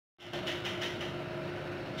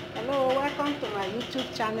Hello, welcome to my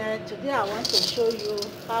YouTube channel. Today I want to show you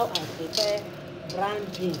how I prepare brown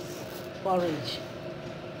beans porridge.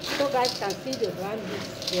 So guys can see the brown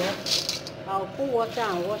beans here. I'll put water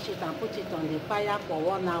and wash it and put it on the fire for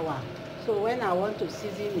 1 hour. So when I want to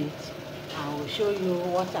season it, I will show you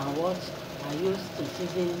what I use to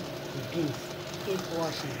season the beans. Keep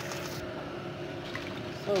washing.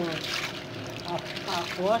 So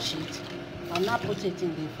I've washed it. I'll now put it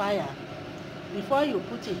in the fire. Before you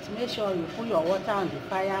put it, make sure you put your water on the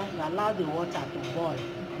fire. You allow the water to boil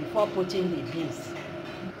before putting the beans.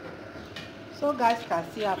 So guys can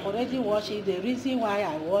see I've already washed it. The reason why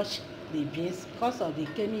I wash the beans because of the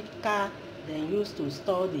chemical they use to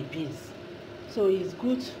store the beans. So it's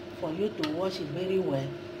good for you to wash it very well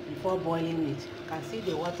before boiling it. You can see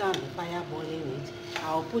the water on the fire boiling it.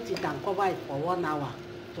 I'll put it and cover it for 1 hour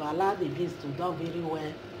to allow the beans to done very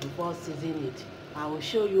well before seasoning it. I will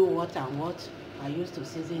show you what I use to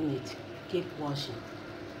season it. Keep washing.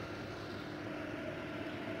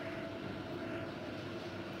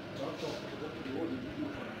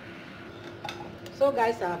 So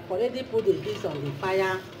guys, I've already put the beans on the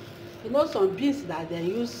fire. You know some beans that they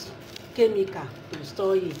use chemical to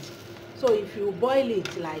store it. So if you boil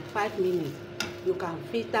it like 5 minutes, you can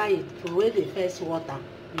filter it, throw away the first water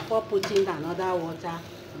before putting another water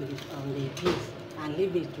on the beans and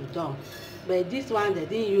leave it to dawn. But this one they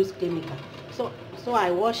didn't use chemical. So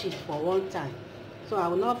I wash it for one time. So I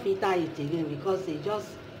will not filter it again because it's just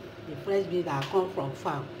the fresh beans that come from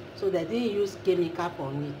farm. So they didn't use chemical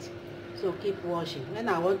for it. So keep washing. When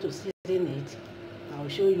I want to season it, I will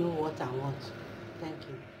show you what I want. Thank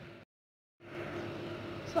you.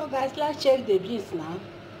 So guys, let's check the beans now.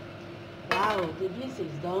 Wow, the beans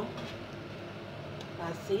is done.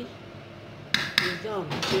 I see. It's done.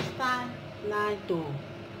 It's time now to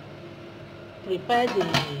prepare the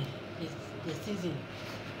season.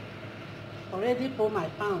 Already put my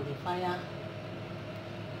pan on the fire.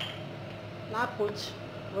 Now put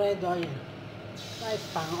red oil. Rice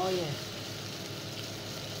palm oil.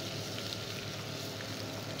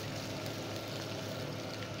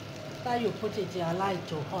 After you put it, you allow it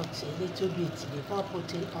to hot a little bit before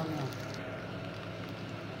putting onion.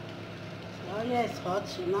 The oil is hot,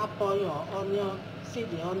 you now pour your onion. See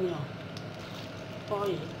the onion. Pour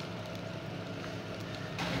it.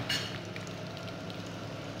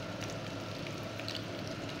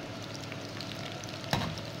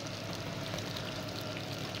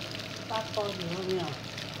 Pour the onion.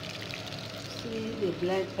 See the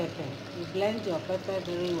blend pepper. You blend your pepper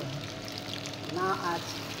very well. Now add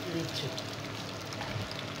little.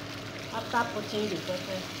 After putting the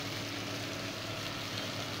pepper,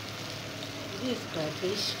 this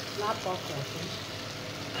crayfish. Now pour crayfish.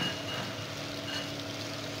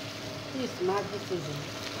 This magic season.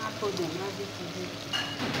 Now put the magic season.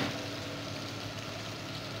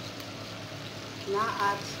 Now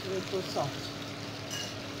add little salt.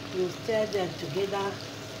 You stir them together.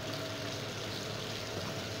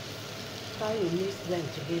 After you mix them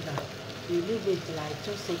together, you leave it like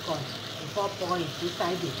 2 seconds before pouring it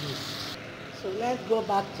inside the beans. So let's go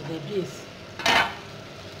back to the beans.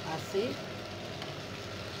 I see.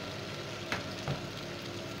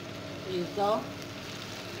 It's done.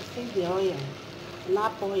 You see the oil. Now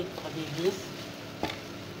pour it for the beans.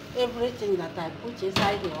 Everything that I put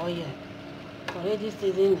inside the oil, already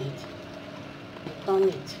seasoned it. Turn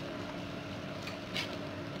it.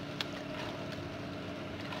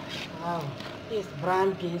 Wow, this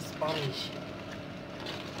brown beans porridge.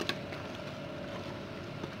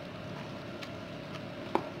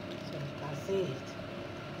 So you can see it.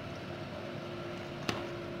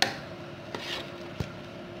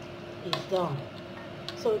 It's done.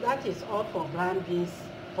 So that is all for brown beans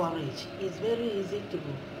porridge. It's very easy to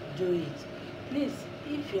do it. Please,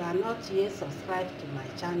 if you are not yet subscribed to my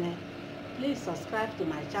channel, please subscribe to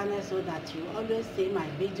my channel so that you always see my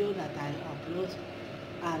video that I upload,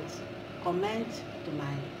 and comment to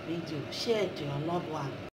my video. Share it to your loved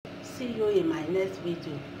one. See you in my next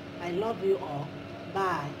video. I love you all.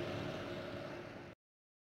 Bye.